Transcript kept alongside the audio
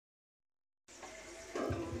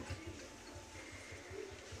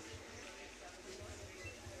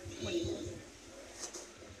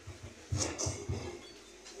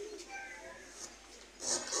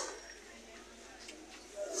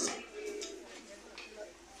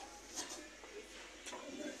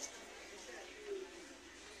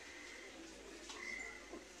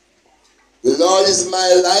Lord is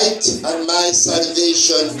my light and my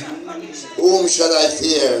salvation. Whom shall I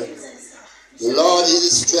fear? The Lord is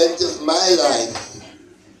the strength of my life.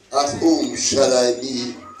 Of whom shall I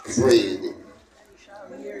be afraid?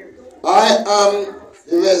 I am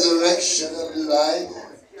the resurrection and the life.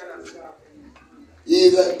 He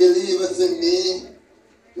that believeth in me,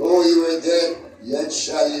 though he were dead, yet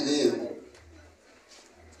shall he live.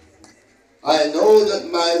 I know that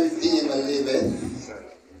my Redeemer liveth,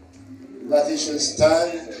 that he shall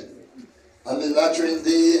stand on the latter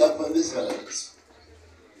day upon his hands,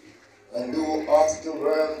 and do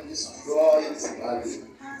afterward destroy his body.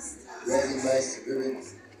 Then in my spirit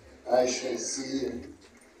I shall see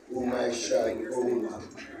whom I shall behold,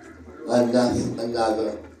 and not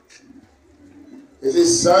another. It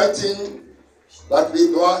is certain that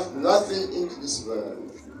we brought nothing into this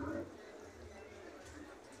world.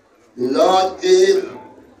 The Lord gave,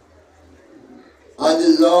 and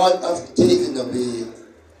the Lord hath taken away.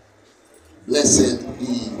 Blessed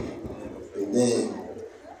be the name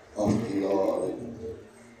of the Lord.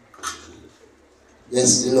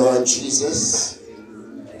 Bless the Lord Jesus.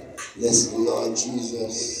 Bless the Lord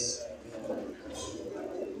Jesus.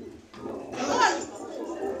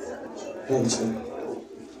 Thank you.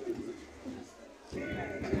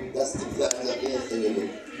 That's the plan of the enemy.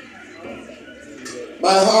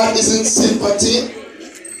 My heart is in sympathy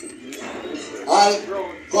and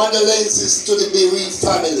condolences to the bereaved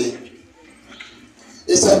family.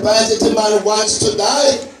 It's a bad that a man wants to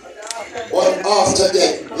die, but after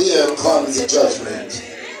death, here comes the judgment.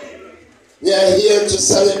 We are here to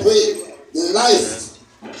celebrate the life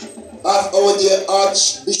of our dear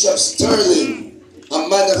Archbishop Sterling, a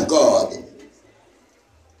man of God.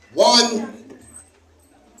 One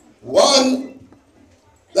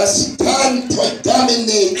that stands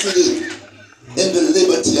predominantly in the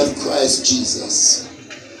liberty of Christ Jesus.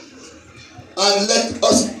 And let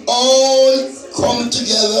us all come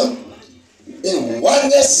together in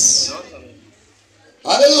oneness,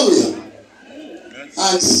 hallelujah,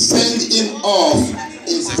 and send him off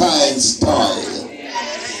in fine style.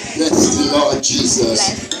 Bless the Lord Jesus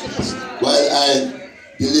while I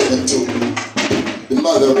deliver to the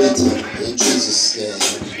Mother Rita in Jesus' name.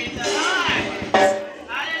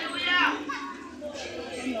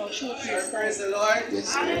 Praise the Lord.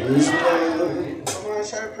 Yes, Praise the Lord. Come on,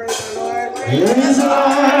 shall we praise the Lord? Praise the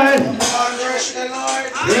Lord. Come on, worship the Lord.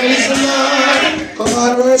 Praise the Lord. Come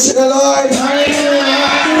on, worship the Lord.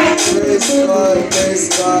 Hallelujah. Praise God. Praise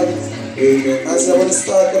God. As I want to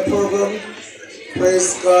start the program, praise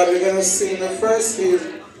God, we're going to sing the first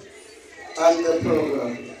hymn on the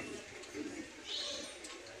program.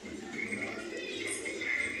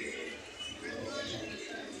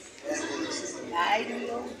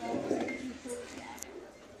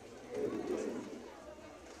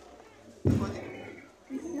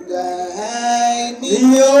 Guide me,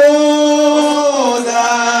 Yoda,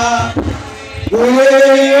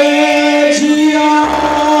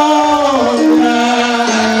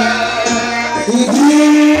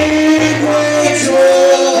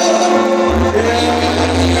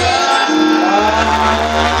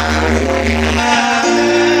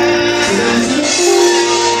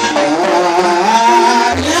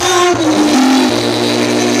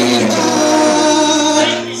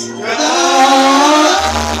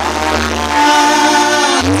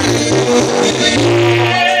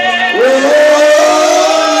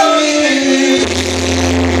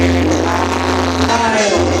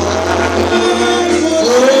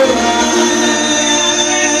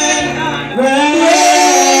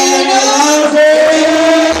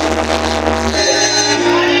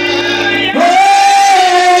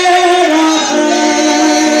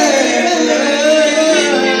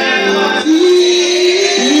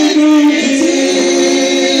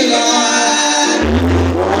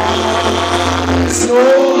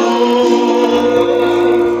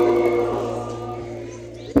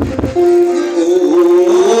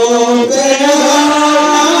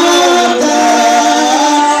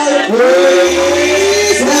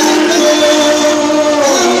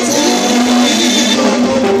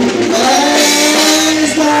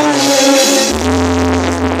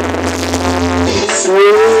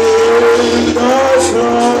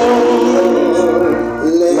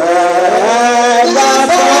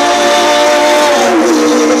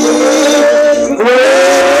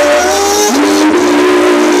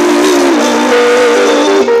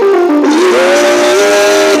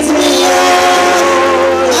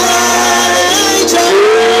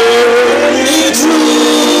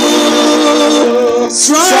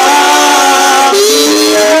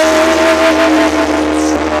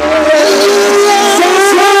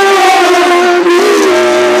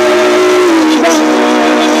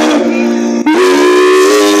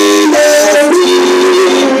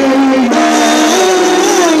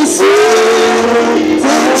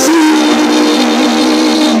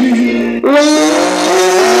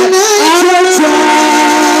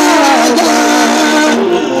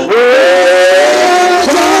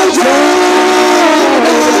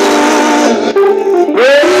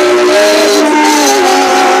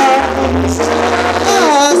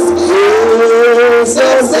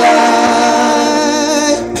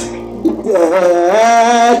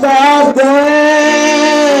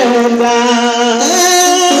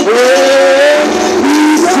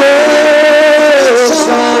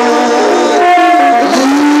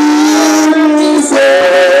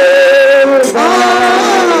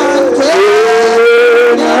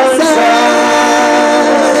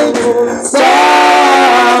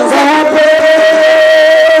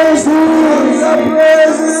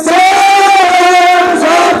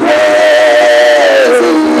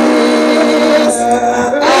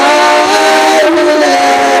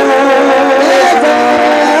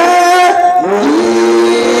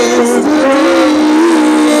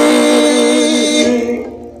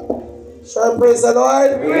 praise the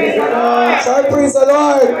Lord? Praise the Lord. Shall I praise the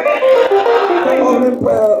Lord? Opening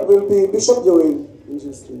prayer will be Bishop Ewing. In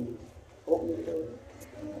Jesus' name. Opening prayer.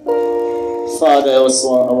 Father, I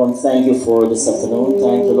want to thank you for this afternoon.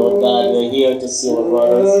 Thank you, Lord God. We're here to see our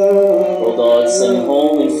brothers. Oh God, send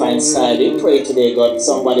home in fine style. We pray today, God,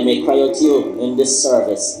 somebody may cry out to you in this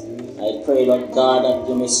service. I pray, Lord God, that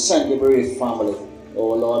you may strengthen the bereaved family.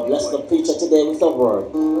 Oh Lord, bless the preacher today with the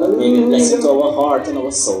word. That may be blessed to our heart and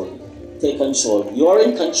our soul. Take control. You are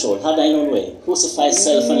in control. Have thine own way. Crucify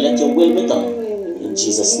self and let your will be done. In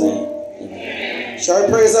Jesus' name. Shall I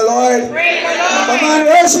praise the Lord? Praise the Lord. Come on,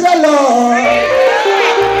 worship the Lord.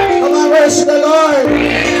 Come on, worship the Lord.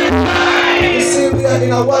 You see, we are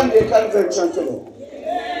in a one-day convention today.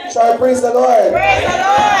 Shall I praise the Lord? Praise the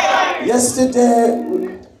Lord. Yesterday,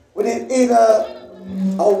 we did a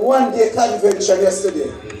one-day convention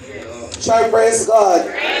yesterday. Shall I praise God?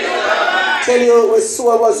 Tell you, we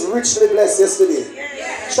soul was richly blessed yesterday.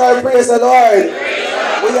 Shall I praise the Lord?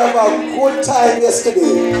 We have a good time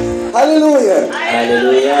yesterday. Hallelujah.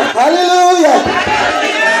 Hallelujah. Hallelujah.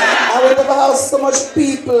 And we never have so much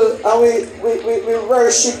people and we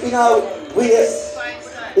worship in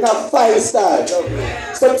a fine style.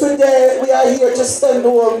 So today we are here to send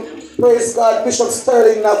home, praise God, Bishop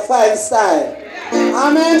Sterling in a fine style.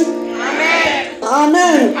 Amen. Amen.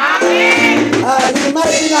 Amen. Amen. He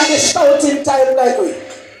might be not the shouting type like we.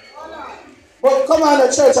 But come on, the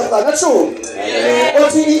church of God, not true.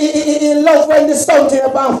 But he loves when the something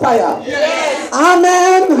upon fire. Yes.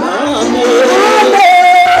 Amen. Amen.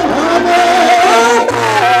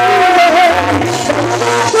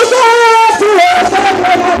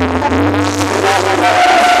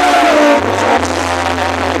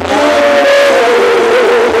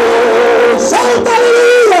 Shout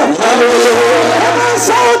hallelujah. Come on,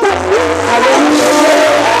 shout hallelujah.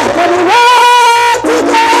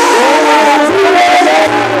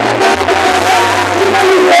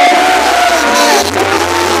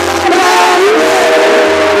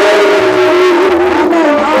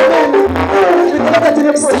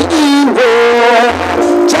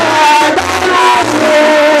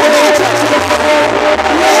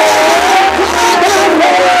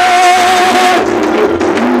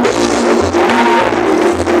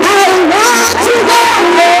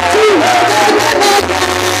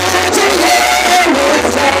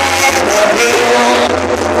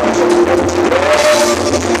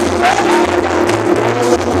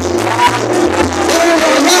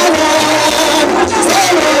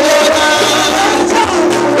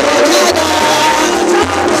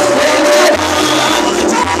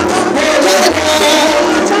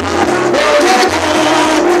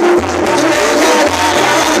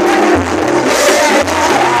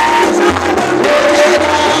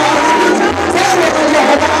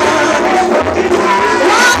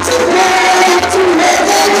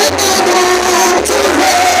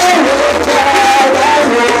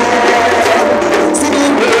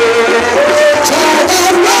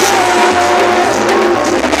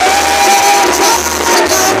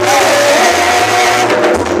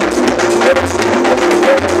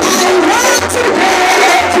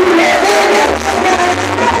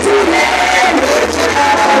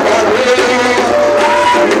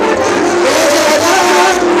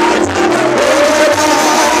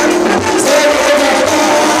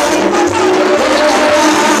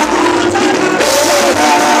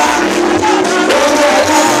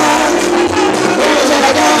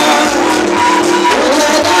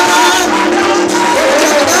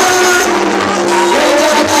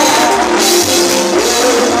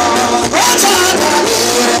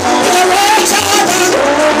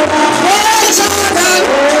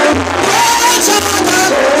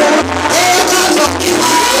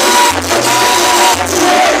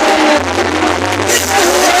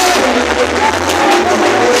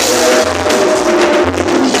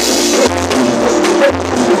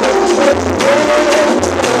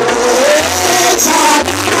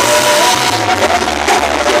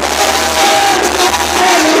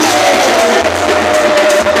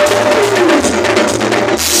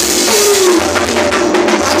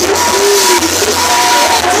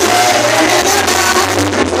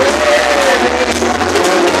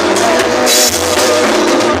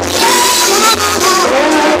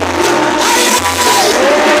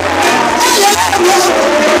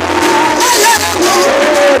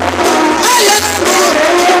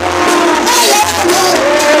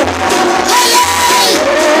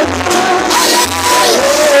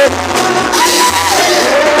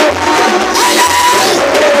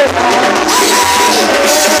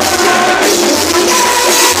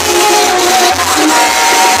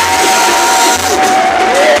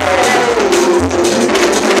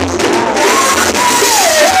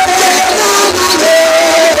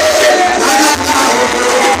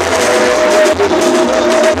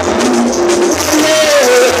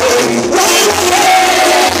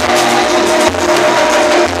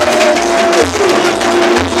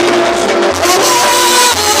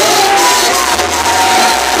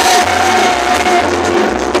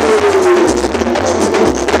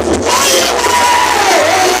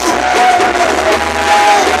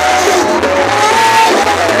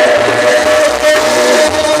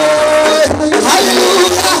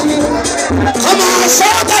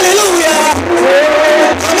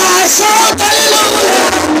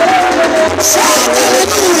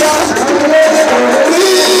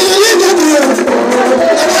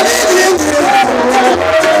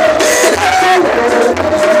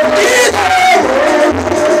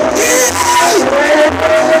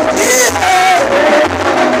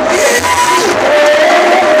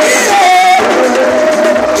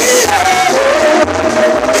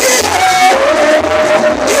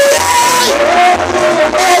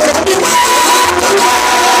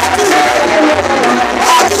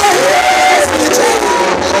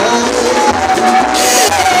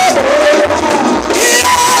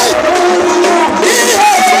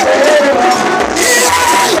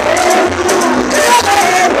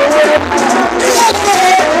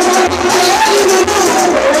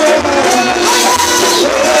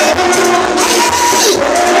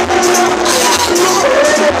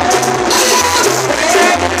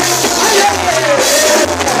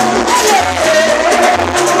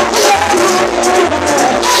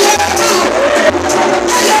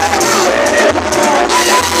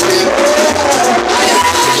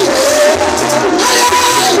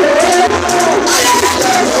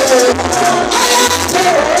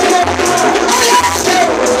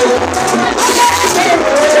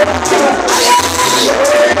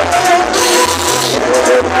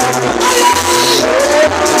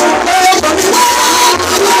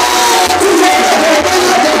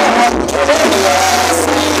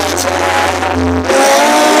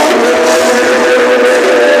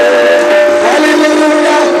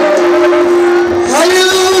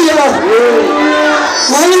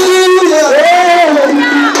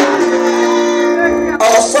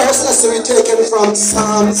 From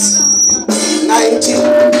Psalms 90.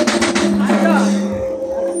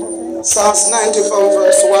 Psalms 90 from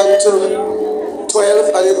verse 1 to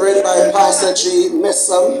 12, and it's read by Pastor G.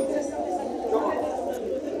 Messam.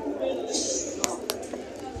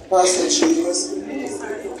 Pastor G. Messam.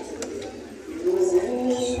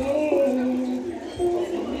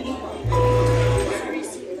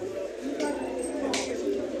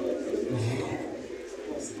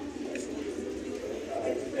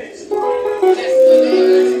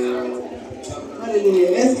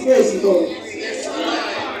 Hallelujah. Let's praise God.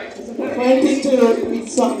 It's appointed to read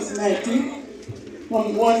Psalms 90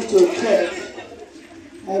 from 1 to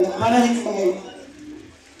 12. I will honor him by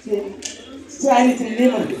signing to the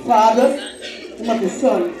name of the Father, name of the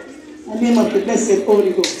Son, and name of the blessed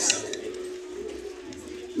Holy Ghost.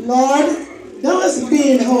 Lord, thou hast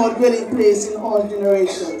been our dwelling place in all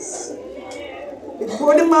generations.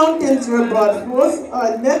 Before the mountains were brought forth,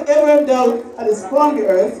 or not ever thou hadst formed the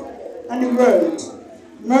earth and the world.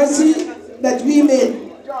 Mercy that we may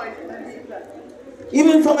join,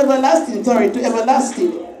 even from everlasting, to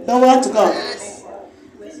everlasting, thou art God.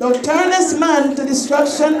 Thou turnest man to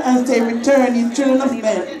destruction and say, return, ye children of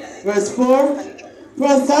men. Verse 4, for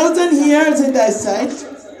 1,000 years in thy sight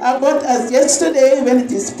are but as yesterday when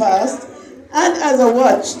it is past, and as a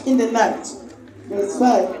watch in the night. Verse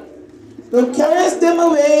 5, thou carriest them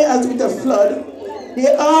away as with a flood. They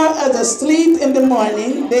are as a sleep in the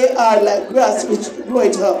morning. They are like grass which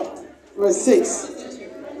groweth up. Verse 6.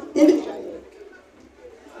 In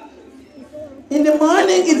the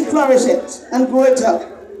morning it flourisheth and groweth up.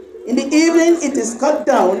 In the evening it is cut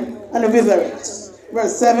down and withereth.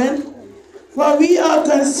 Verse 7. For we are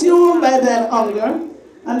consumed by thine hunger,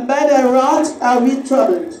 and by thy wrath are we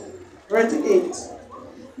troubled. Verse 8.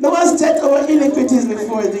 Thou hast set our iniquities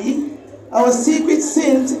before thee, our secret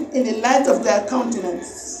sins in the light of thy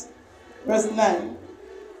countenance. Verse 9.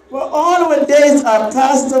 For all our days are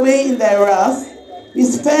passed away in thy wrath. We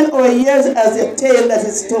spend our years as a tale that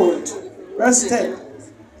is told. Verse 10.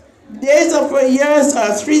 Days of our years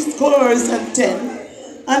are 70,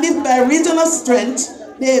 and if by reason of strength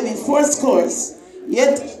they be 80,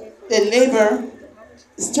 yet they labor,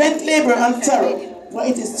 strength, labor, and sorrow, for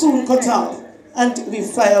it is soon cut off, and we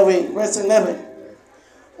fly away. Verse 11.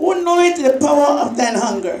 Who knoweth the power of thine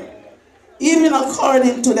hunger? Even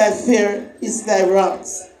according to thy fear is thy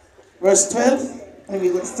wrath. Verse 12, and we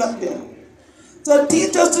will stop there. So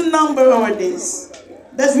teach us to number our days,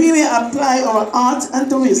 that we may apply our heart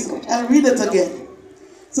unto wisdom. And read it again.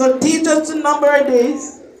 So teach us to number our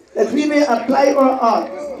days, that we may apply our heart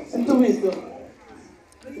unto wisdom.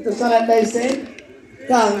 The son and I say,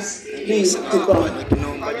 thanks be to God.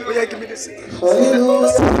 Hallelujah. Come on,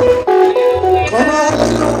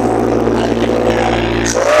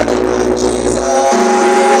 Jesus.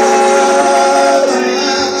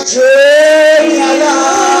 Journey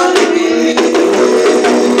along with me.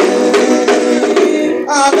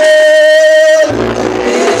 Amen.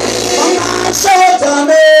 Come on, shout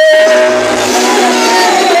amen.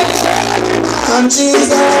 And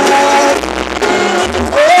Jesus.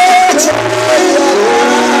 Oh,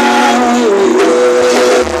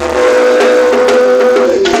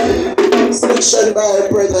 Selection by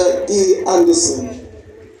Brother D. Anderson.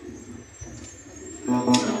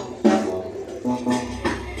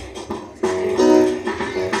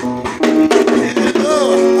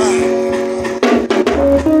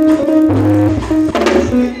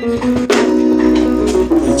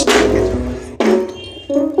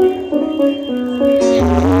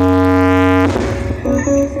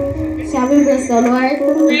 Shall we bless the Lord?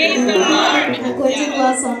 Praise the Lord. I'm going to do a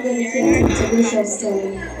song dedicated to Bishop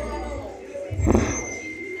Sterling.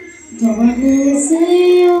 Don't miss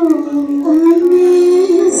you, I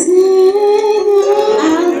miss you.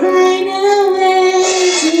 I'll find a way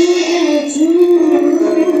to get you.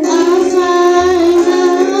 I'll find a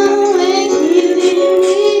way living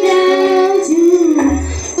without you.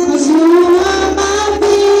 'Cause you are my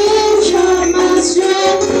vision, my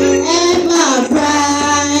strength, and my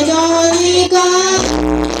pride. Only God,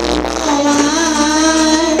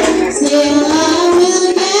 still I will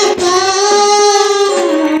get back.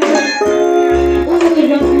 We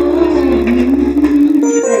don't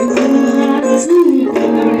have to go.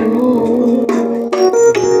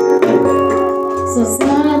 So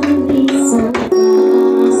suddenly, so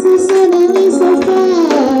far, so suddenly, so far.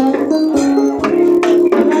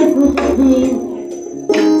 Life would be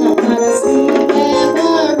the honesty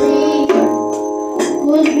memory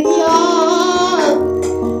would be all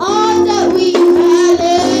that we had.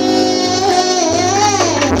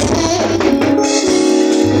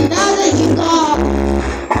 Now that you gone,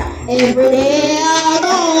 every day I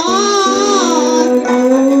go on,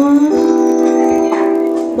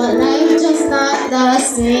 but life just not the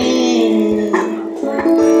same.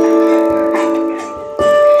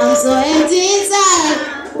 I'm so empty inside,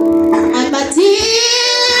 and my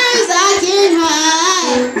tears I can't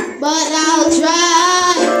hide, but I'll try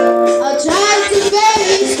to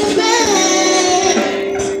face the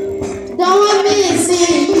pain. Don't miss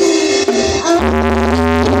it.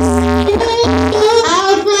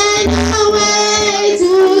 I'll find a way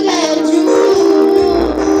to get through.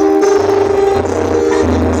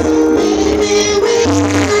 Living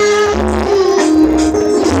without you.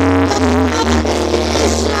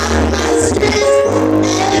 My strength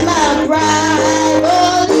and my pride.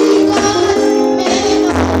 Only God made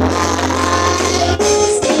my life.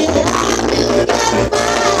 Still I will get by.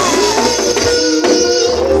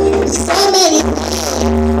 So many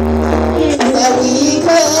things that we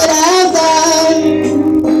could have done.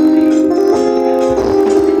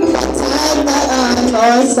 Time not on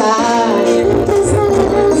our side.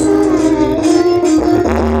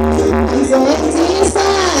 I'm so empty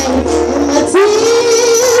inside, and my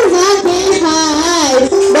tears I can't hide.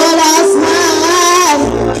 But I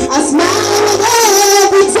smile with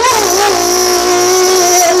every tear.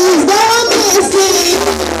 Don't miss me.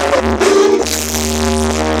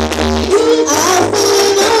 I'll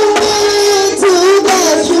find a way to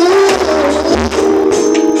get through.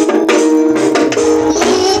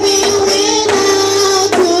 Living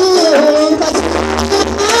without you, 'cause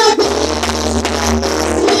I've been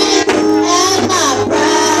and my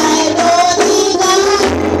pride. Only God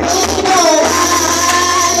may know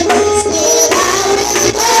why. Still I will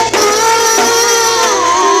get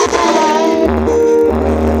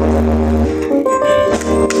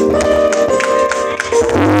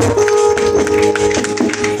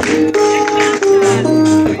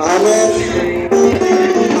Amen.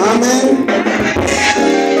 Amen.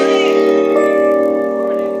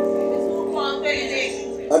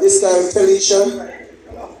 At this time, Felicia.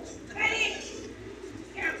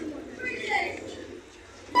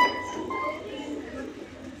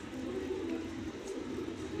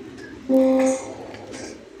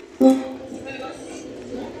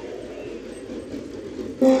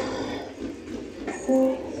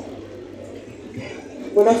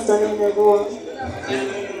 Good afternoon, everyone.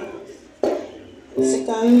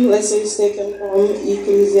 Second lesson is taken from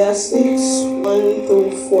Ecclesiastes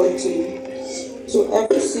 1-14. To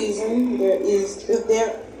every season there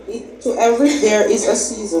is a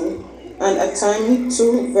season, and a time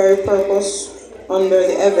to very purpose under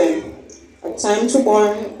the heaven. A time to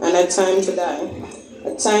born and a time to die.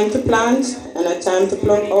 A time to plant and a time to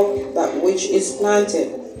pluck up that which is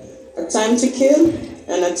planted. A time to kill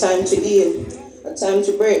and a time to heal. A time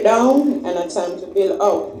to break down and a time to build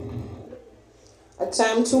up. A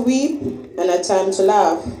time to weep and a time to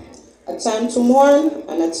laugh. A time to mourn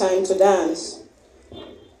and a time to dance.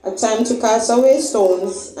 A time to cast away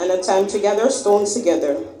stones and a time to gather stones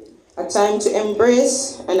together. A time to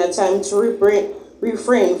embrace and a time to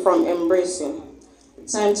refrain from embracing. A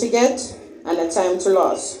time to get and a time to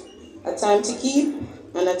lose. A time to keep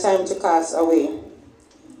and a time to cast away,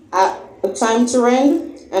 a time to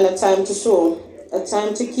rend and a time to sow, a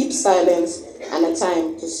time to keep silence and a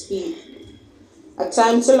time to speak, a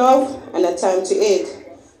time to love and a time to hate,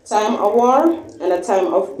 time of war and a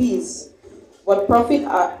time of peace. What profit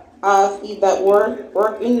hath he that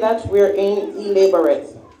work in that wherein he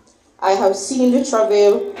laboureth? I have seen the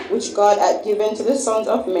travail which God hath given to the sons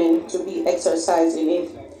of men to be exercised in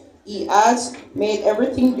it. He hath made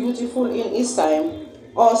everything beautiful in his time.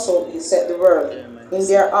 Also he set the world in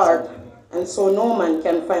their heart, and so no man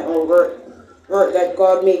can find out work that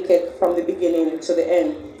God maketh from the beginning to the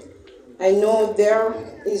end. I know there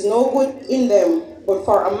is no good in them, but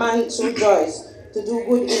for a man to rejoice to do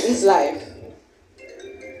good in his life.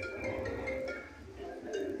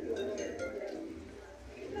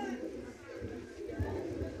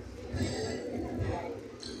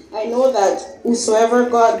 I know that whosoever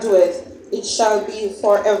God doeth, it shall be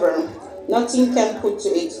forever. Nothing can put to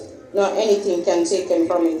it, nor anything can take him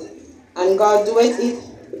from it. And God doeth it,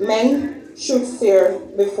 men should fear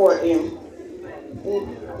before him.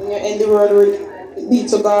 And the word be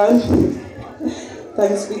to God.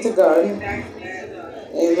 Thanks be to God.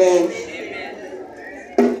 Amen.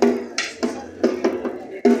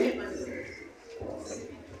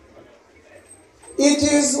 It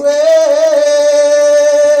is well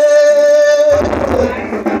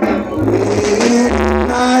with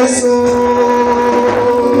my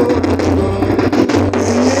soul, with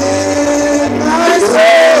my soul.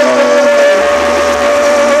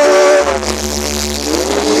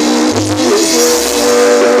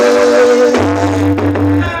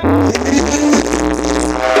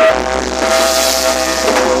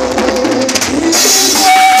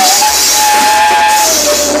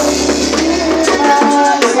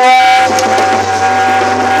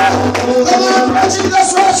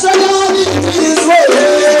 Jesus Christ, it is well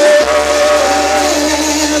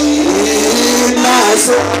with my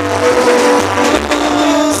soul,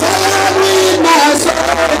 with my soul,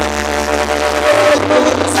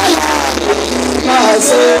 my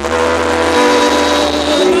soul.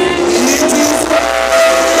 It is well,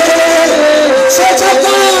 Church of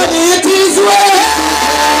God, it is well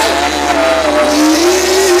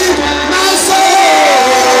with my soul.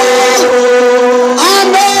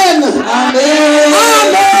 Amen. Amen.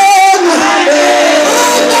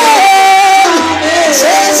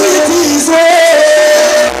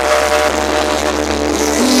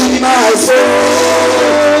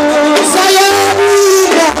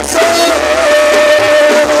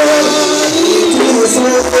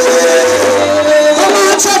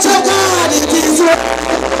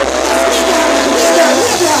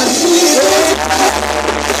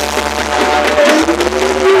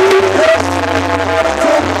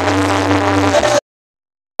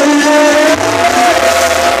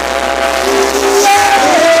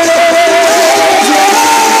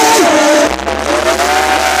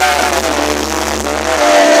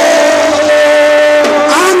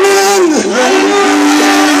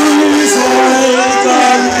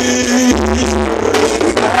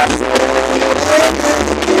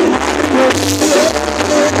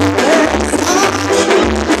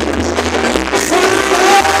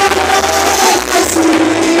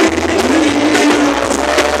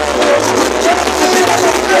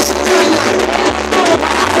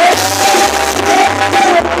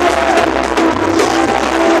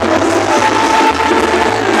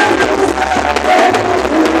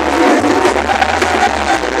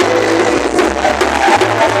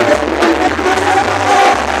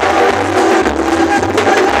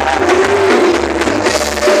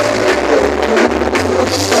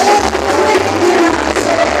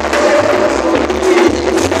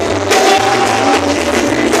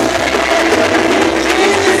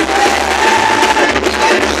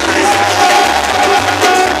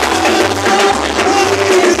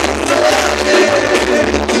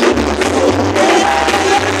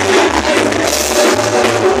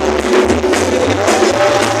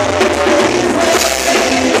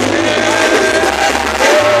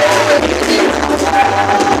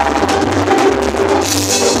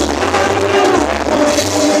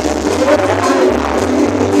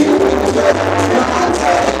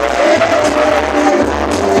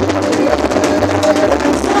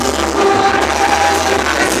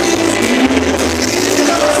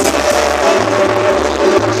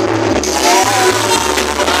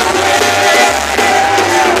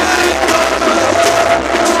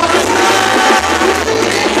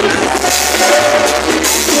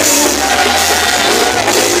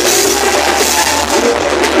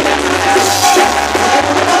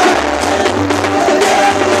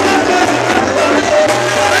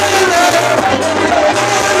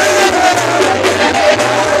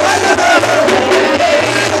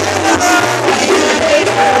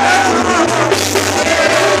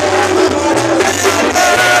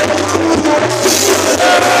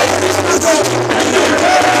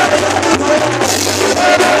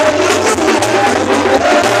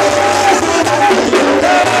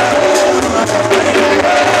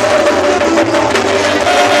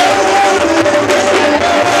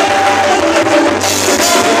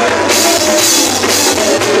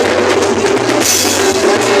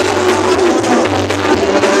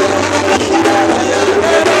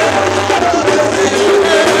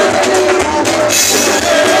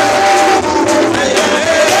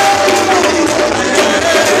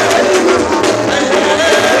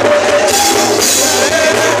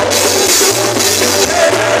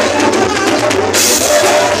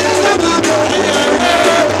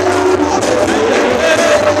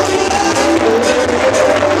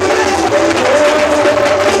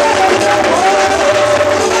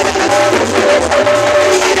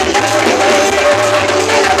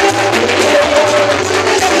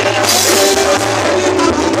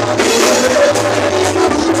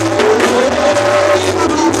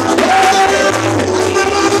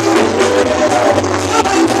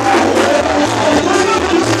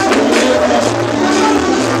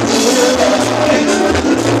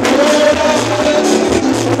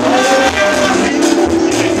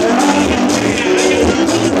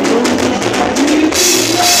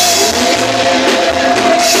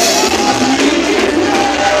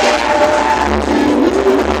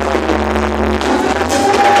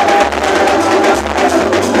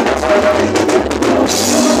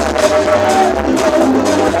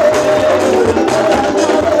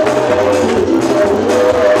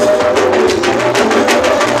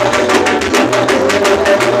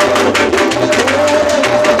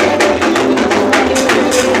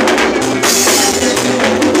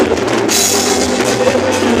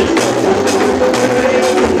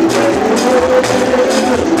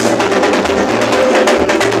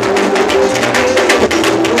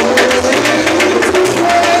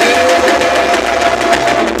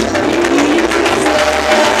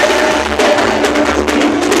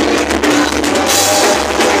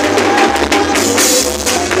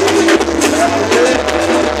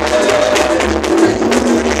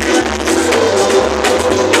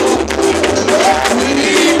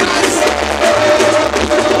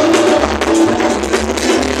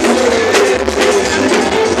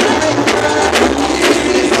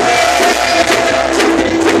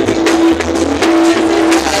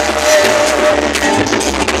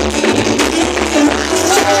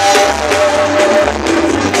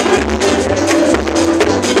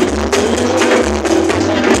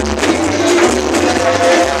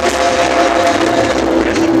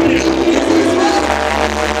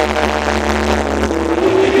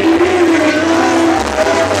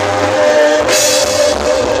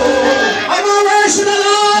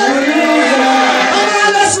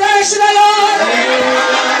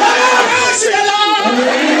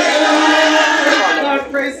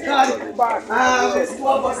 there's two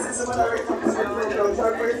of us in the moderator.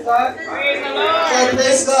 Shall praise God? Shall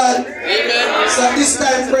praise God? Amen. So this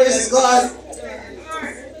time, praise God.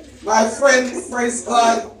 My friend, praise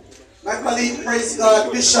God. My colleague, praise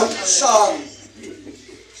God. Bishop Sean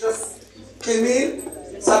just came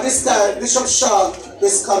in. So this time, Bishop Sean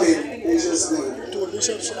is coming. In Jesus' name.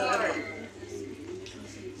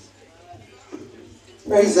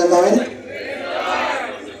 Praise the Lord.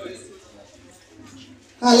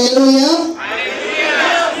 Hallelujah.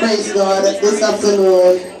 Praise God. This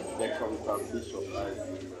afternoon.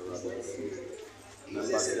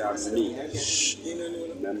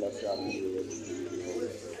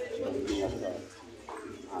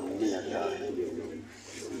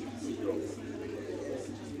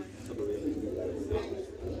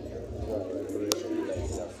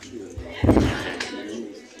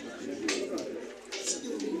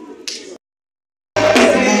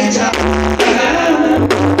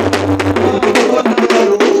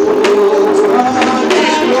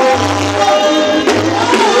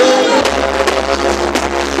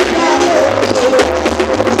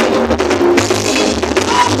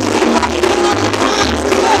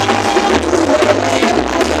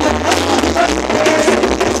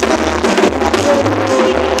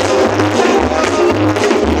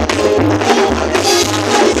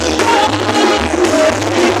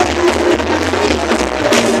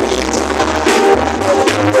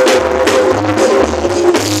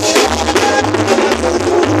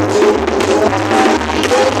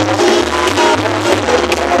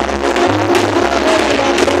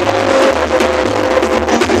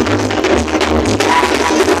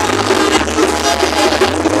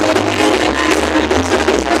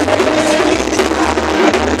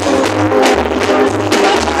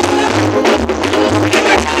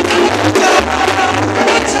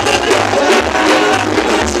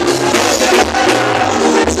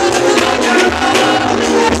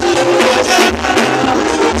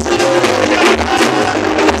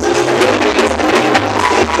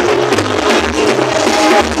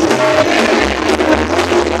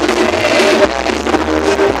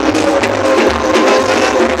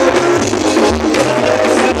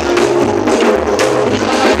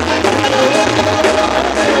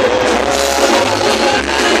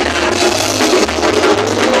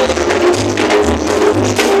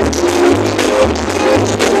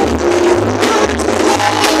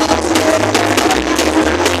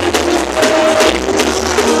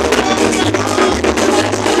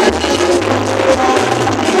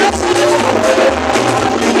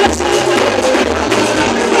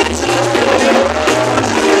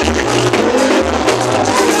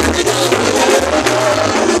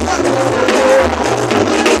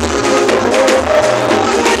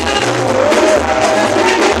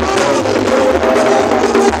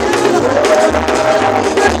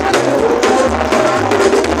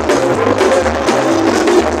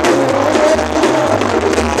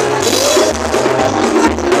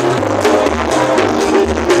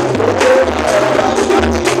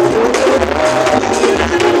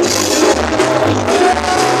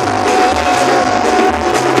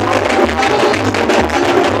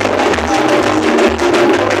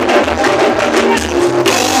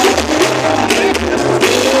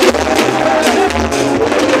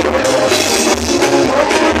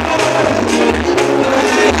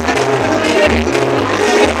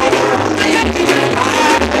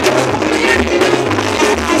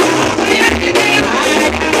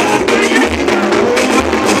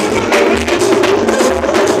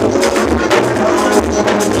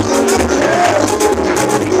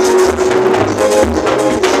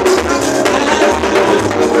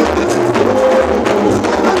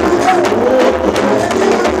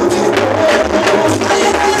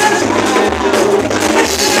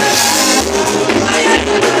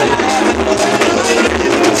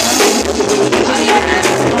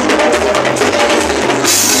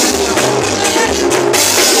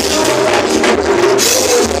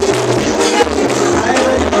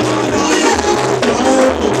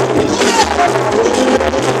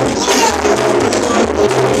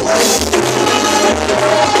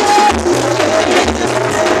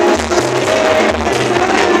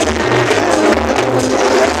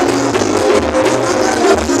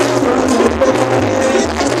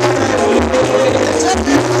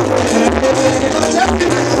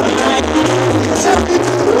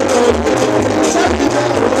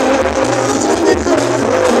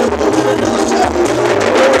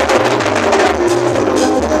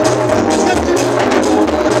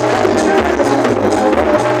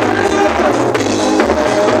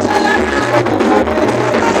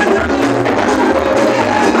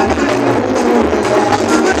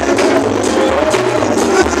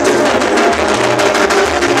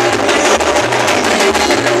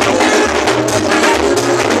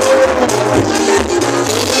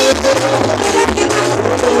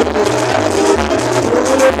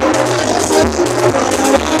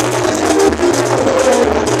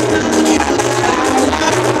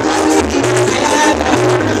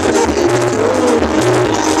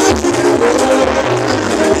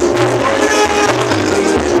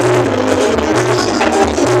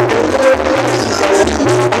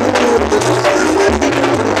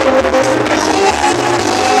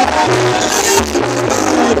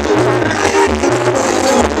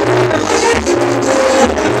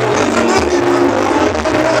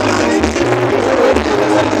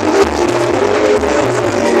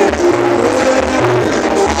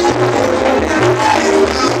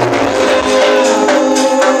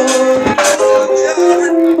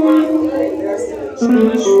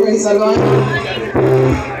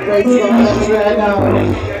 Praise God. We are now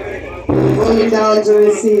going down to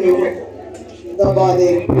receive the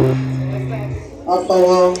body of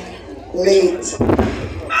our late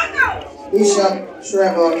Bishop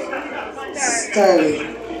Trevor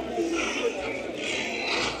Sterling.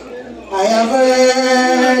 I have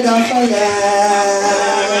heard of a land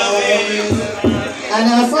and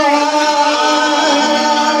a faraway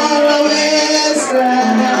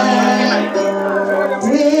strand.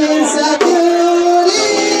 Prince of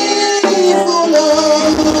beautiful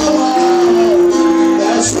Lord,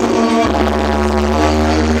 that's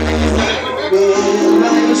built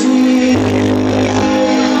by Jesus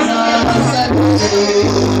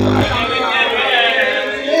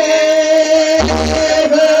and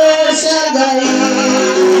ever shall guide.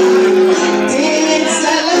 It's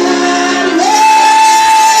the land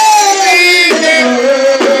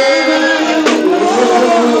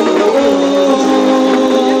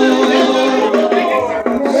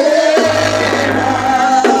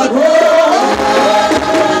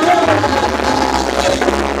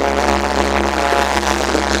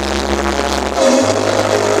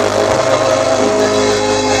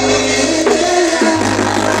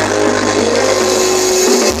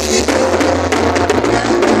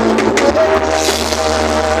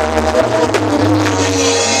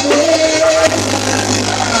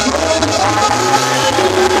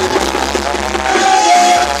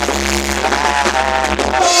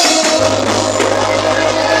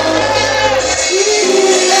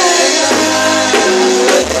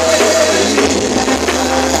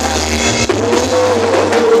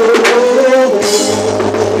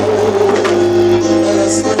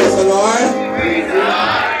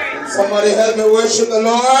Somebody help me worship the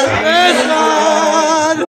Lord. Praise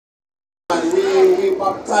God. And we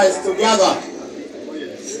baptize together.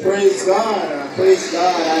 Praise God. Praise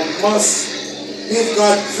God. I must give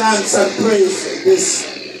God thanks and praise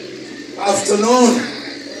this afternoon.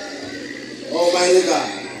 Almighty God.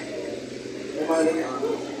 Almighty God.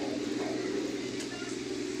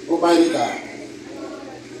 Almighty God.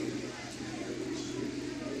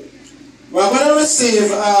 We're going to receive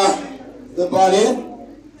the body.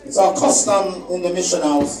 It's our custom in the mission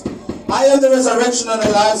house. I am the resurrection and the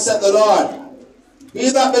life, said the Lord. He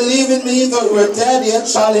that believe in me, though he were dead, yet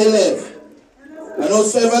shall he live. And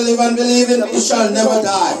whosoever live and believe in me shall never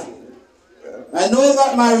die. I know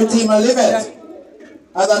that my Redeemer liveth,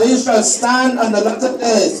 and that he shall stand on the latter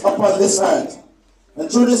days upon this earth.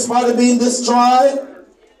 And through this body being destroyed,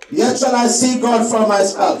 yet shall I see God for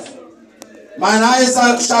myself. Mine eyes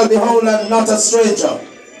shall behold and not a stranger.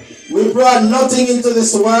 We brought nothing into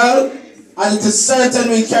this world, and it is certain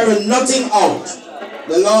we carry nothing out.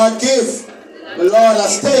 The Lord give, the Lord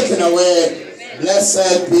has taken away.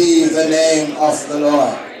 Blessed be the name of the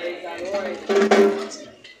Lord.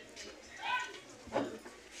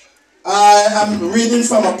 I am reading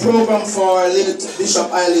from a program for Lady Bishop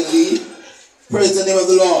Eileen Lee. Praise the name of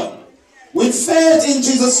the Lord. With faith in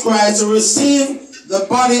Jesus Christ, to receive the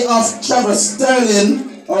body of Trevor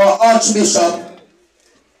Sterling, our Archbishop.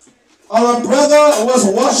 Our brother was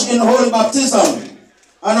washed in holy baptism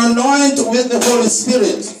and anointed with the Holy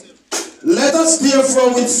Spirit. Let us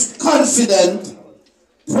therefore with confidence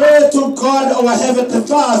pray to God our Heavenly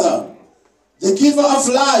Father, the giver of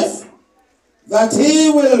life, that he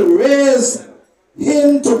will raise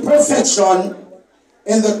him to perfection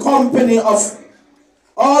in the company of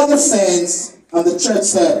all the saints, and the church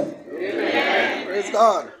said, Amen. Praise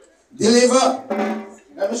God. Deliver.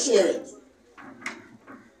 Let me share it.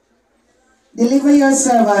 Deliver your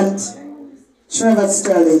servant, Trevor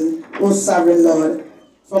Sterling, O sovereign Lord,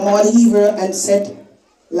 from all evil and set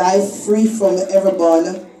life free from every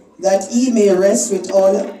bond, that he may rest with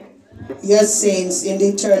all your saints in the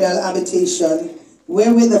eternal habitation,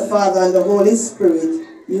 where with the Father and the Holy Spirit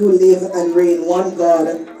you live and reign, one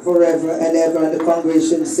God, forever and ever. And the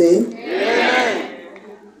congregation say, Amen.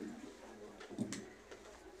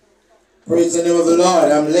 Praise the name of the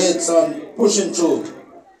Lord. I'm late, so I'm pushing through.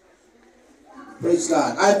 Praise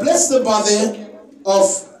God. I bless the body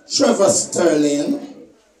of Trevor Sterling,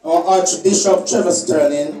 or Archbishop Trevor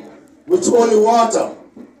Sterling, with holy water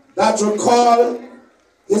that recall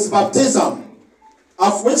his baptism,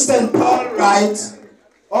 of which St. Paul writes,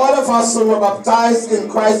 all of us who were baptized in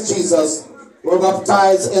Christ Jesus were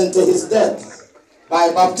baptized into his death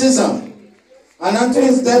by baptism. And unto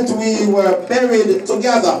his death we were buried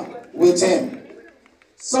together with him.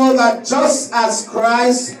 So that just as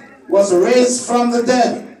Christ was raised from the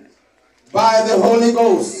dead by the Holy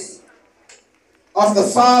Ghost of the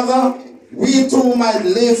Father, we too might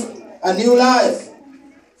live a new life.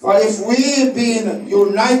 For if we, being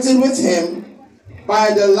united with him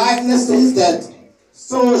by the likeness to his death,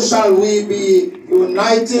 so shall we be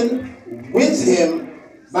united with him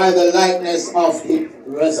by the likeness of the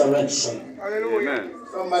resurrection. Hallelujah.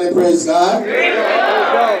 Somebody praise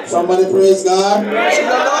God. Somebody praise God. Praise the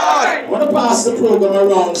Lord. I want to pass the program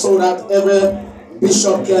around so that every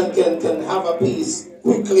bishop can have a piece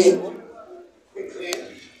quickly.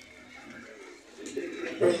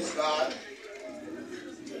 Praise God.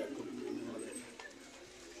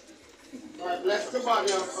 I bless the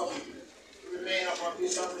body of the remain of our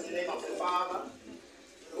bishop in the name of the Father,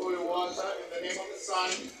 the Holy Water, in the name of the Son,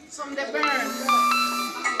 From the burn. in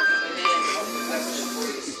the name of the blessed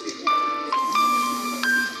Holy Spirit.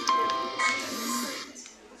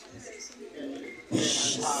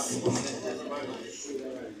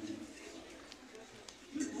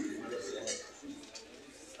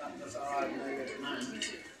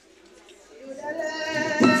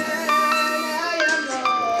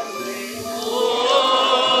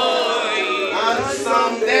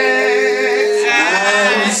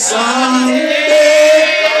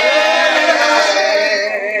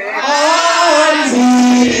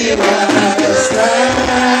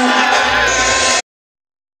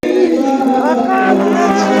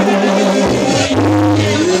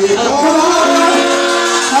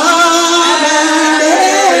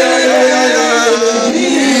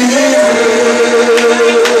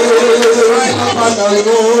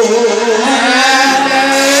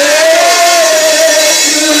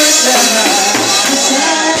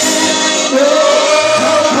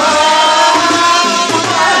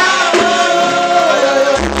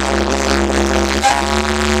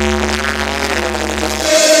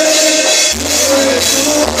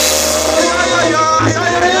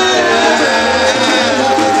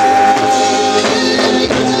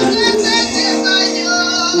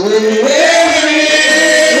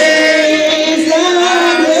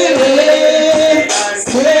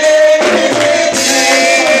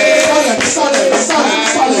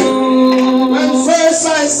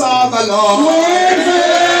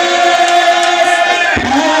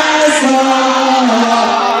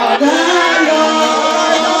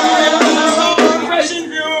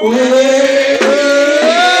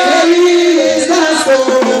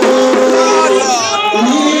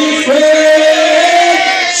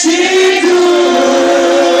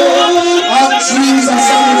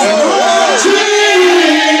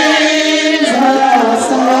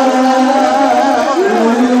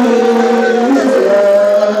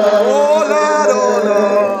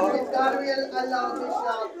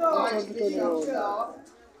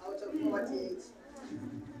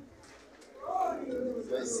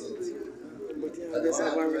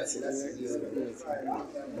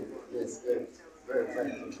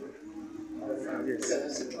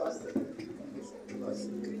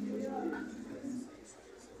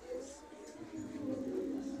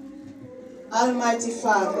 Almighty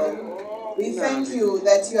Father, we thank you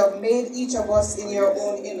that you have made each of us in your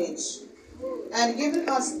own image and given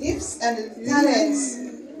us gifts and talents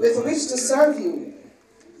with which to serve you.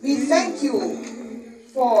 We thank you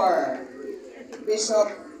for Bishop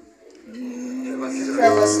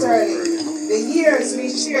Trevor Sterling, the years we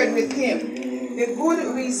shared with him, the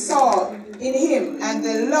good we saw in him, and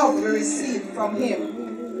the love we received from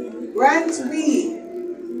him. Grant we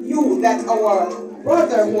you that our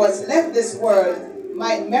brother who has left this world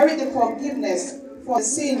might merit the forgiveness for the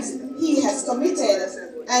sins he has committed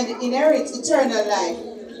and inherit eternal life.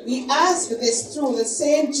 We ask this through the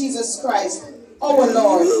same Jesus Christ, our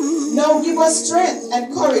Lord. Now give us strength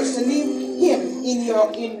and courage to leave him in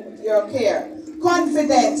your care,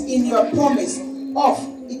 confident in your promise of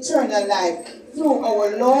eternal life through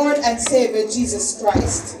our Lord and Savior Jesus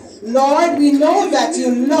Christ. Lord, we know that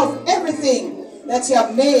you love everything that you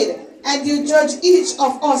have made, and you judge each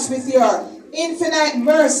of us with your infinite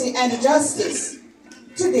mercy and justice.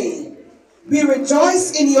 Today, we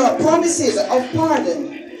rejoice in your promises of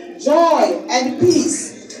pardon, joy, and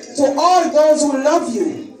peace to all those who love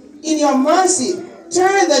you. In your mercy,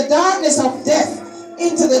 turn the darkness of death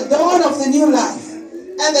into the dawn of the new life,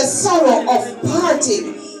 and the sorrow of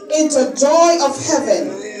parting into joy of heaven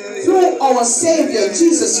through our Savior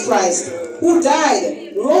Jesus Christ, who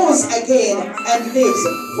died, rose again, and lives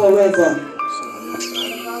forever.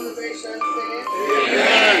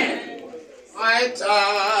 Amen. My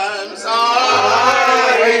times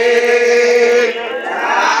are in.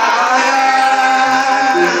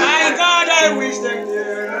 My God, I wish them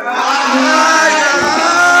here.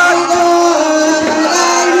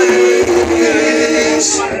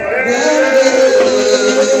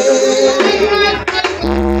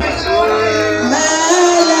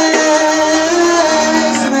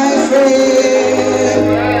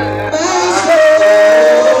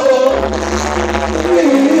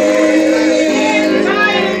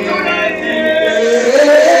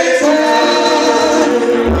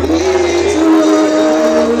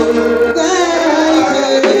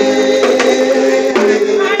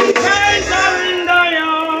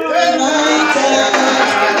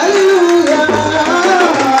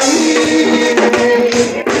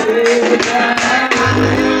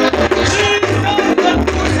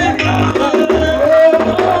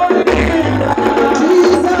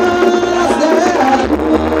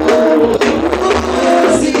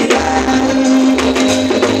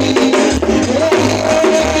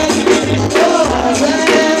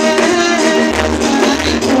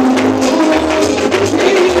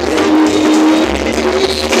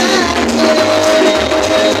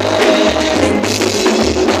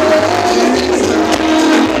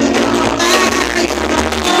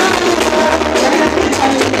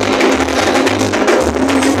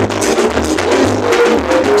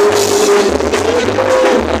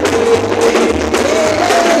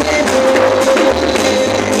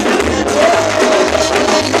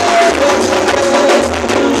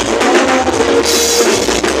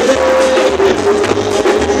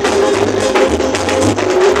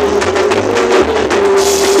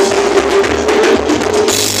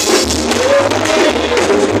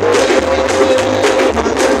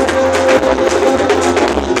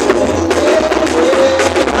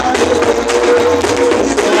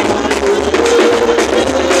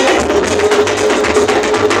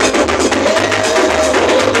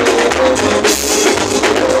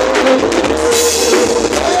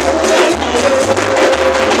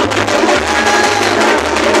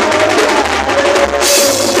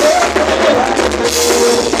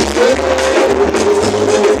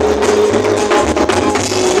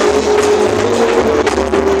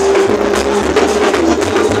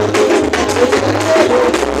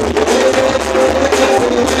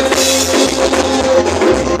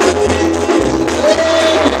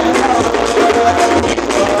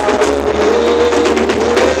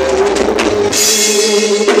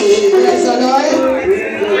 Praise the Lord.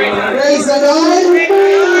 Praise the Lord.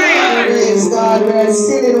 Praise God. We are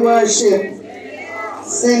still in worship.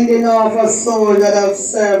 Sending off a soul that have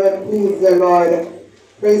served and pleased the Lord.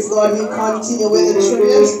 Praise God. We continue with the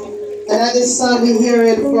tribute. And at this time we hear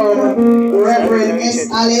it from Reverend S.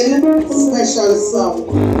 Allen, special song.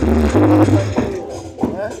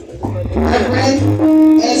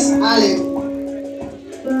 Reverend S. Allen.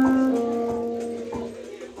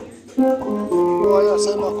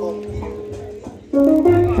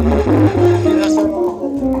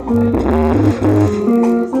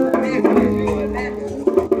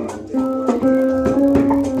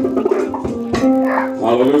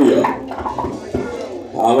 Hallelujah.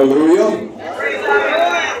 Hallelujah.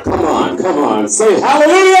 Come on, say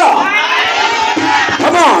hallelujah.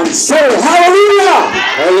 Come on, say hallelujah.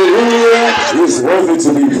 Hallelujah is worthy to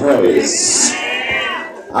be praised.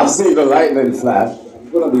 I've seen the lightning flash.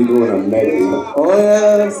 I'm going to be doing a medley. Oh,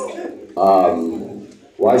 yes.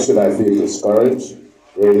 Why should I feel discouraged?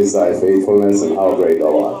 Great is thy faithfulness and how great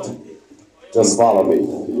thou art. Just follow me.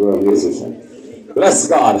 You're a musician. Bless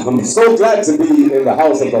God. I'm so glad to be in the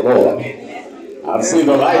house of the Lord. I've seen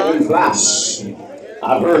the lightning flash.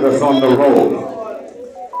 I've heard the thunder roll.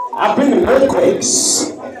 I've been in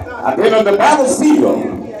earthquakes. I've been on the battlefield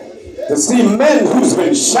to see men who's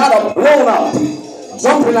been shot up, blown up,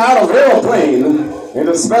 jumping out of airplane in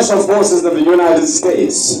the special forces of the United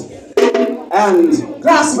States and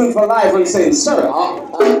grasping for life and saying, sir,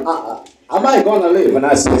 am I going to live? And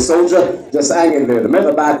I say, soldier, just hang in there. The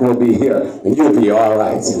medevac will be here and you'll be all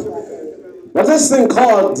right. But this thing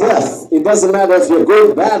called death, it doesn't matter if you're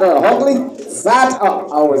good, bad, or ugly, fat. I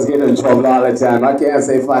always get in trouble all the time. I can't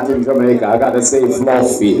say fat in Jamaica. I got to say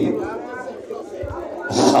fluffy.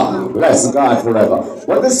 Bless God forever.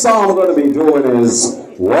 What this song I'm going to be doing is,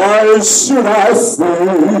 why should I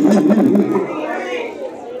feel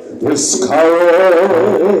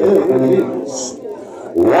discouraged?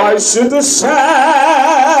 Why should the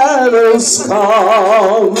shadows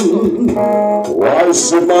come? Why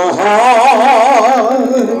should my heart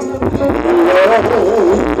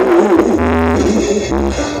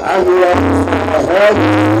and run ahead?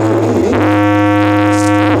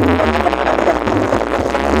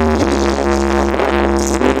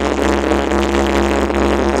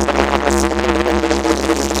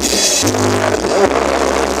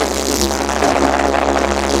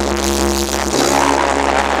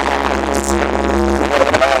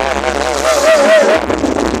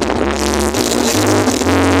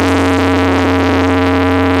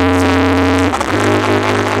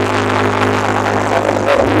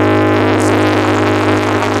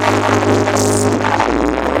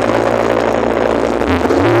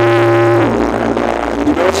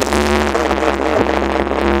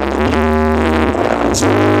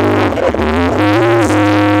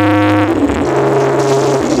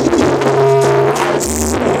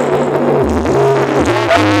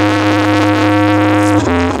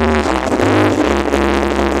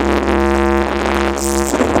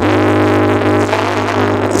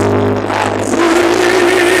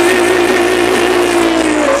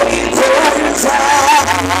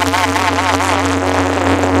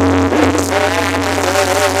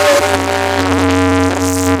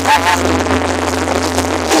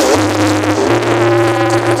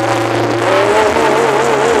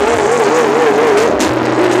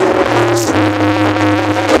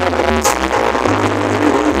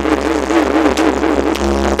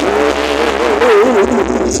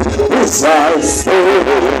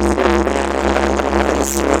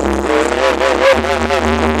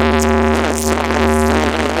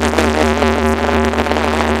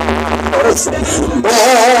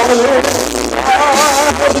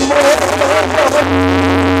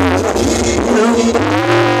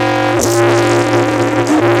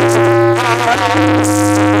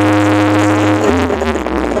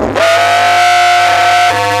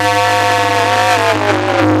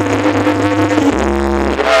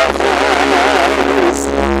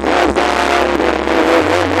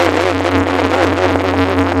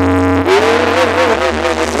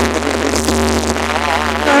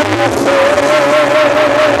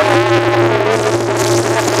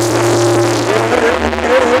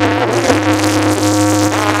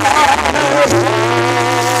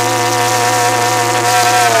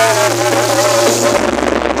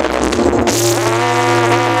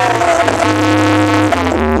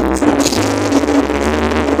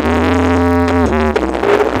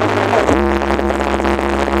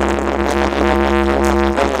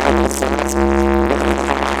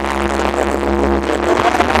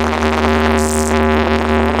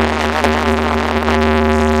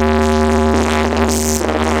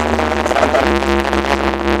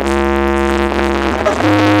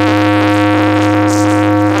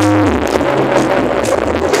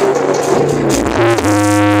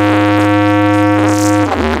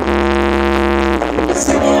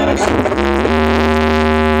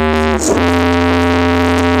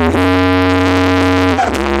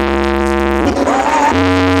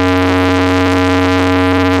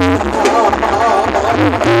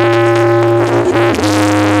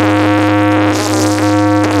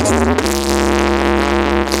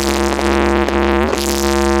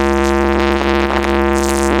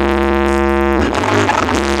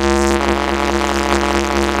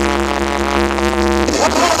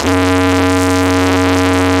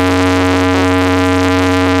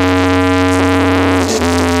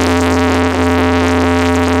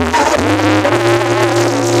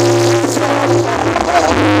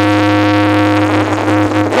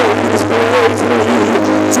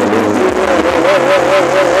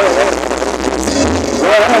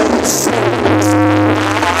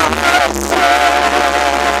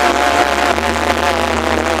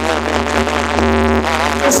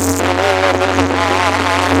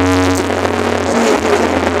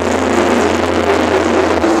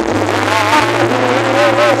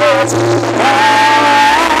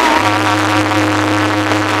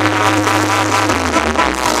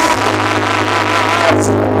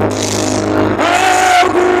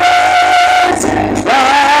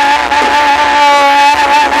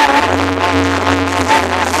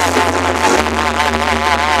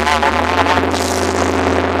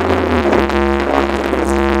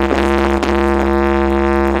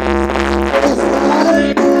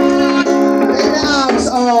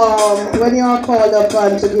 When you are called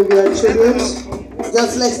upon to give your tribute,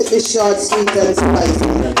 just let it be short, sweet, and spicy.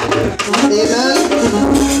 Amen.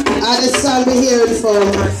 And the song we hearing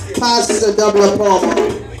from Pastor W. Palmer.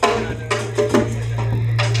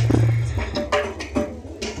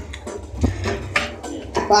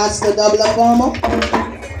 Pastor W. Palmer.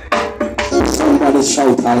 Somebody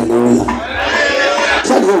shout hallelujah.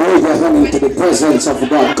 Can you raise your hand into the presence of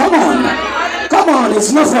God? Come on. Come on,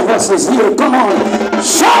 it's enough of us is here. Come on.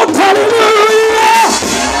 Shout hallelujah.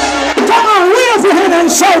 Come on, raise your hand and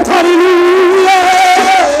shout hallelujah.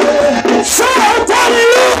 Shout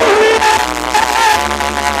hallelujah.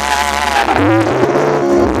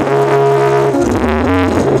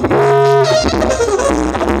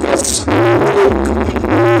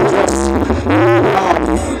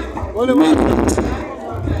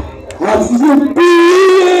 Have you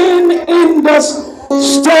been in the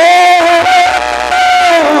storm?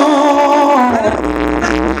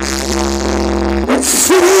 It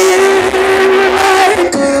feels like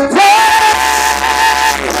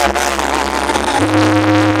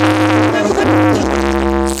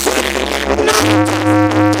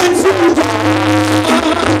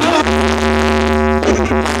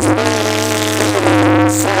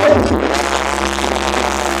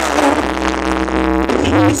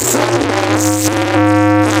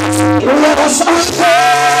let us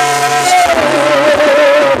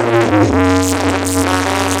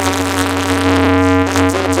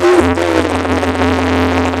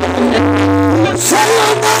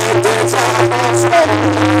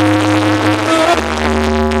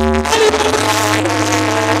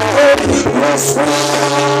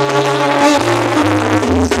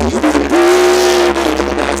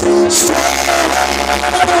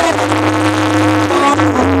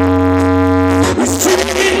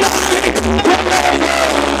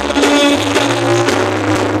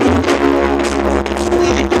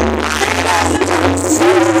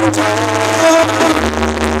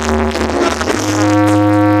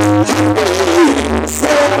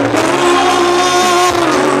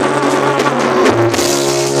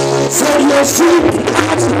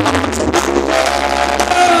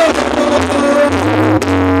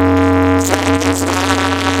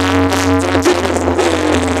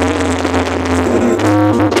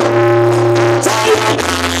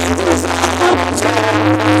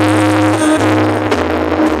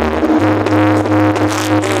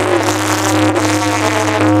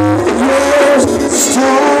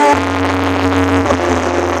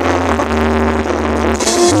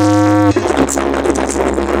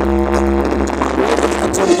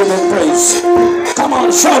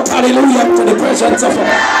shout hallelujah to the presence of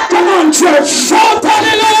God. Come on, church, shout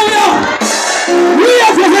hallelujah.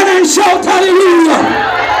 Raise your hand and shout hallelujah.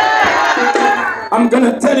 I'm going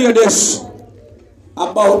to tell you this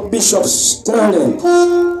about Bishop Sterling.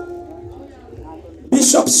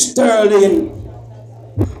 Bishop Sterling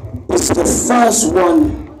is the first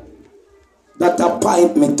one that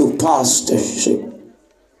appointed me to pastorship.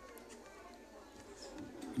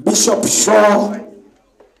 Bishop Shaw,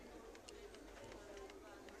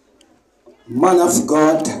 man of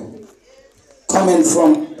God, coming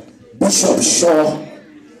from Bishop Shaw,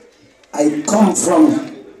 I come from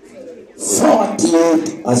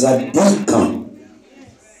 48 as a deacon.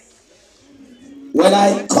 When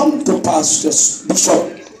I come to Pastor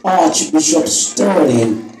Archbishop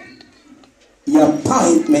Sterling, he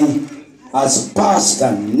appointed me as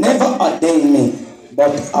pastor, never ordained me,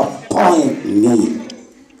 but appoint me.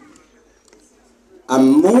 I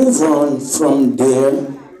move on from there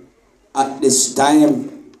at this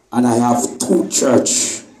time, and I have 2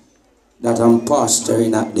 churches that I'm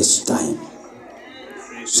pastoring at this time.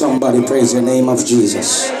 Somebody praise the name of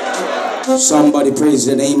Jesus. Somebody praise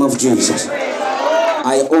the name of Jesus.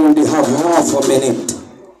 I only have half a minute.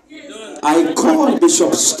 I called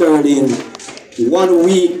Bishop Sterling 1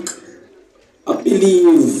 week, I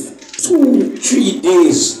believe 2-3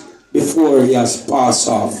 days before he has passed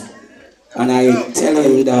off. And I tell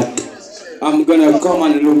him that I'm going to come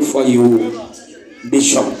and look for you,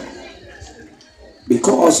 Bishop.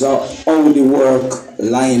 Because of all the work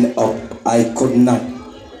lined up, I could not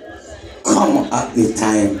come at the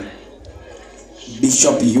time.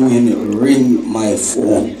 Bishop Ewing ring my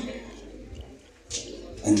phone.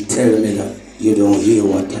 I and tell me that you don't hear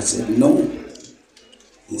what I said. No.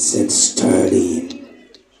 He said, Sterling,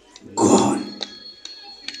 gone.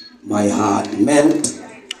 My heart melt.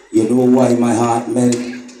 You know why my heart melt?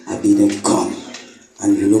 I didn't come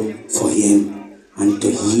and look for him and to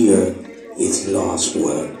hear his last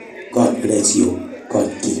word. God bless you.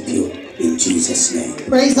 God keep you in Jesus' name.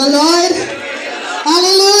 Praise the Lord.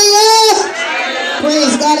 Hallelujah.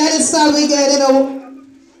 Praise God. At this time we get in a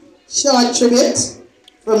short tribute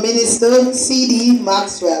from Minister C.D.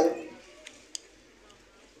 Maxwell.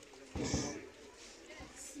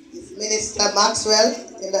 Is Minister Maxwell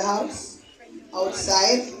in the house?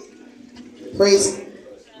 Outside? Praise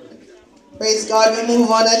God. We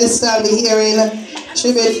move on. At this time we're hearing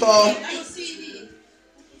tribute for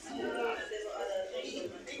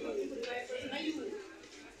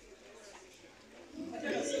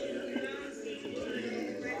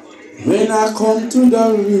when I come to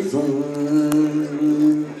the river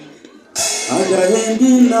at the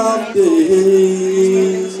ending of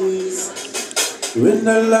days, when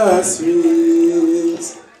the last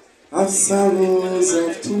winds of sorrows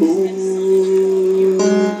have told,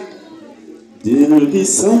 there'll be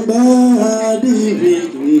somebody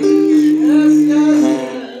with me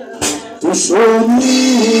to show me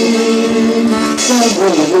the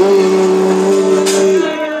way.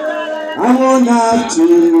 I won't have to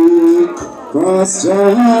cross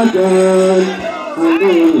Jordan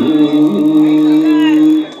alone.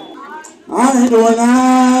 I don't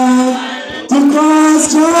have to cross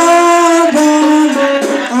Jordan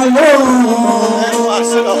alone.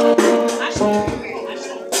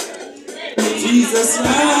 Jesus,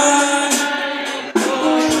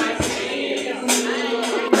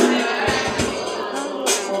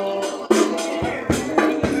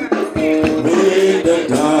 in the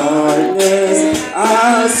darkness I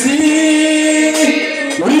see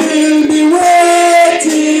will be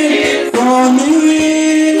waiting for me.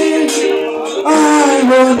 I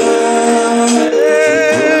wanna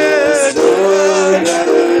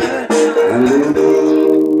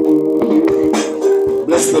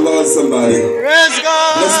bless the Lord, somebody. Praise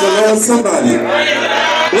God. Bless the Lord, somebody.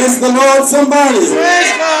 Bless the Lord, somebody.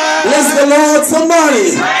 Praise God. Bless the Lord, somebody.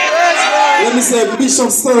 Let me say, Bishop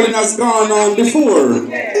Sterling has gone on before,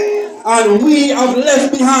 and we have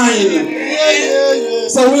left behind.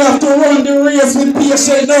 So we have to run the race with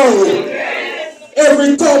patience now.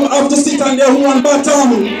 Every thumb have to sit on their one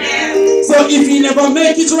bottom. So if he never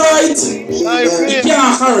make it right, he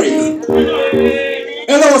can't hurry.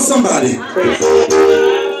 Hello, somebody.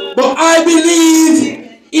 But I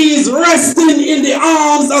believe he is resting in the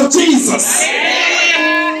arms of Jesus.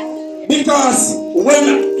 Because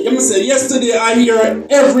when you must say, yesterday I hear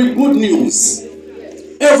every good news.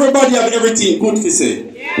 Everybody have everything good to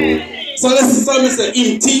say. So let's say,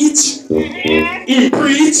 him teach, him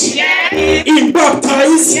preach, him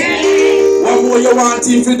baptize. What more you want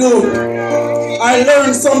him to do? I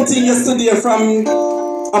learned something yesterday from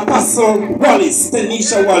Apostle Wallace,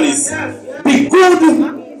 Tanisha Wallace. Be good,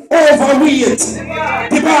 overweight,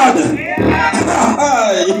 the bad.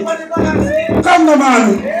 Come on, man.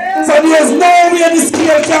 So there's no way the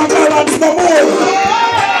scale can balance no more.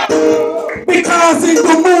 Because it's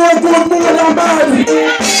the more good, more than bad.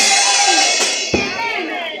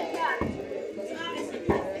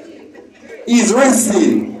 He's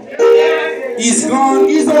resting. He's gone.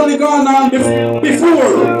 He's only gone on before.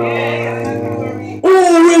 Who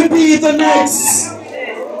will be the next?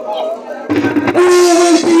 Who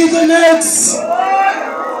will be the next?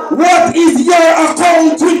 What is your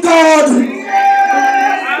account with God?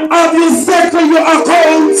 Have you settled your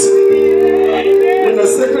account? When the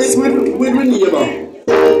settle is with neighbor.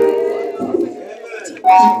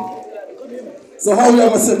 So how we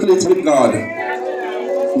have to settle it with God?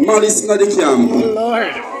 Malice not the camp.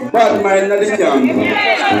 Bad mind not the camp.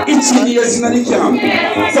 Itching ears not the camp.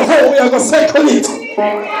 So how we are going to settle it?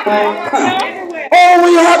 How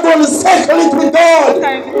we are going to settle it with God?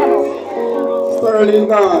 Sterling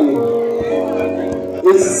gone.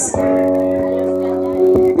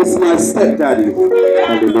 It's my stepdaddy.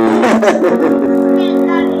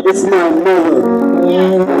 It's my mother.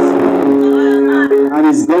 And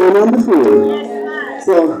it's going on the floor.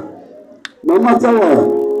 So, no matter what,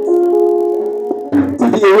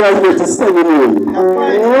 today we are here to stay with you.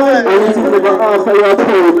 And if you never offer your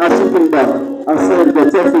phone or chicken back, I said,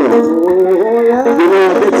 get your floor. You know,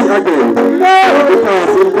 get it again. Because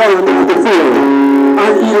he's gone on the floor.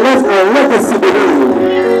 And he left a legacy behind.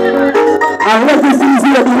 A legacy is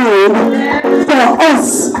here behind for us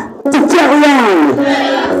to carry on.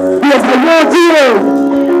 There's a work here.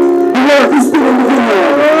 The work is still in the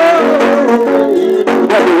vineyard.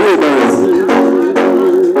 But the neighbors.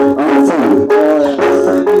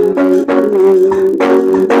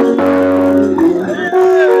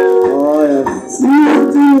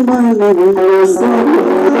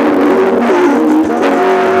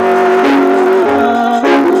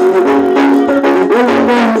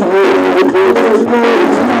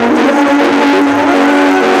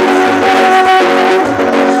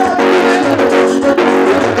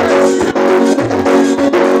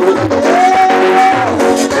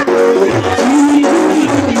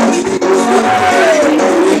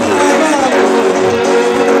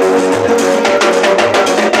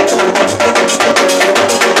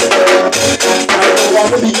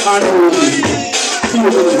 have to be unruly. 2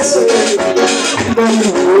 minutes.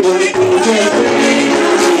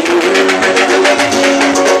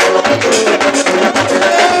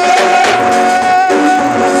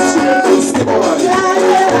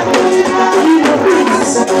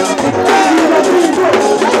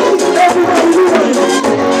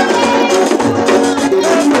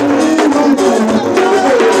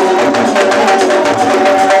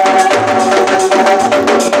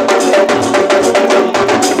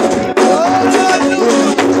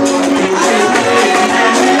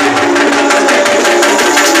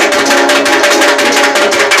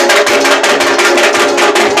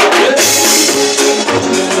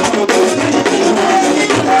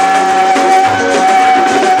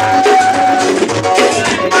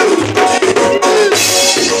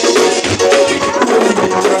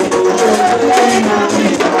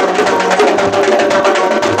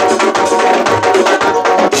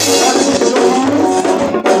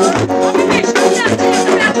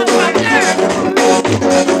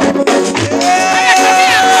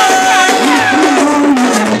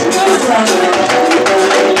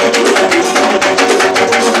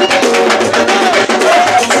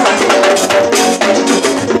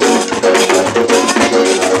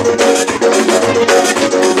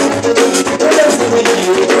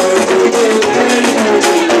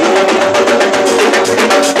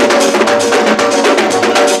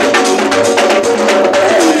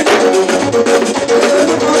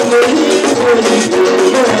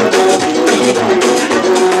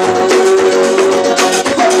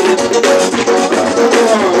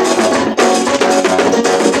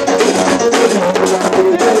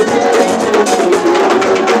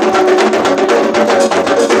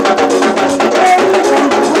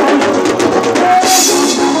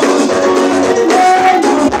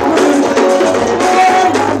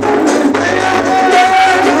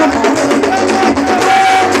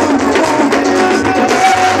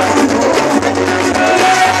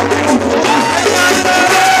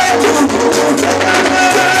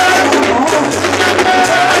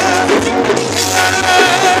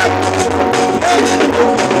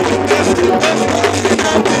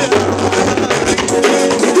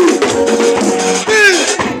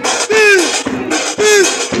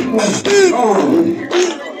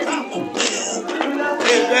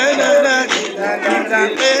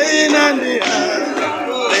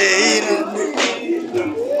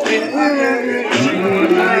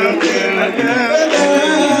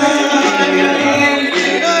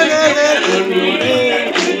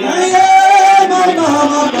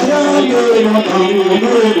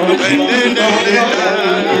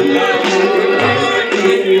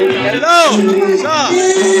 Don't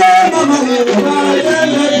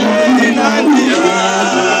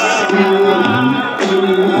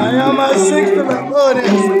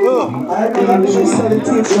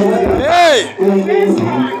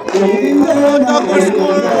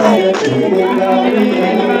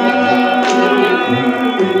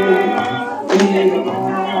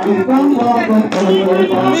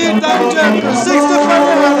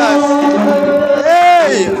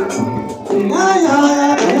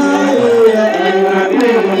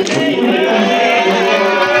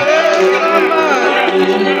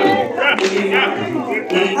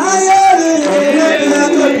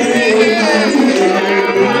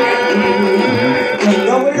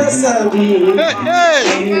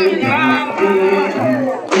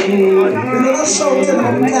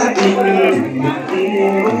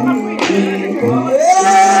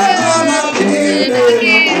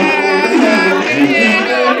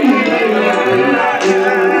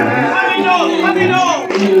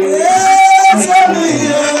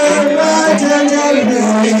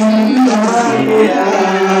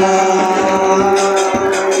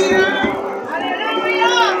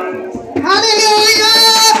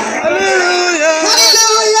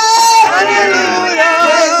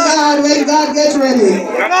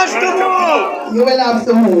You will have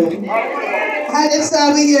to move. And let's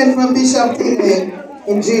start again from Bishop Tingley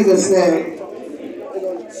in Jesus' name.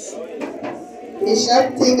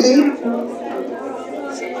 Bishop Tingley.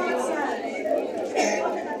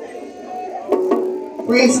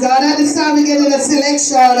 Praise God. At this time we get in a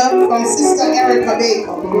selection from Sister Erica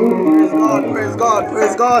Baker. Praise God,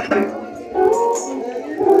 praise God, praise God.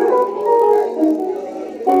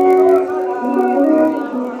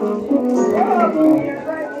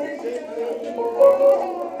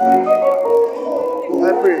 I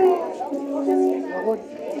pray.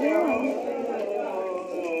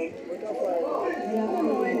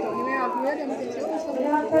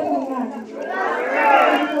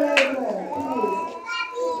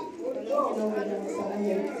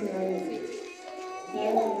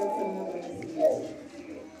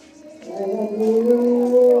 Hallelujah.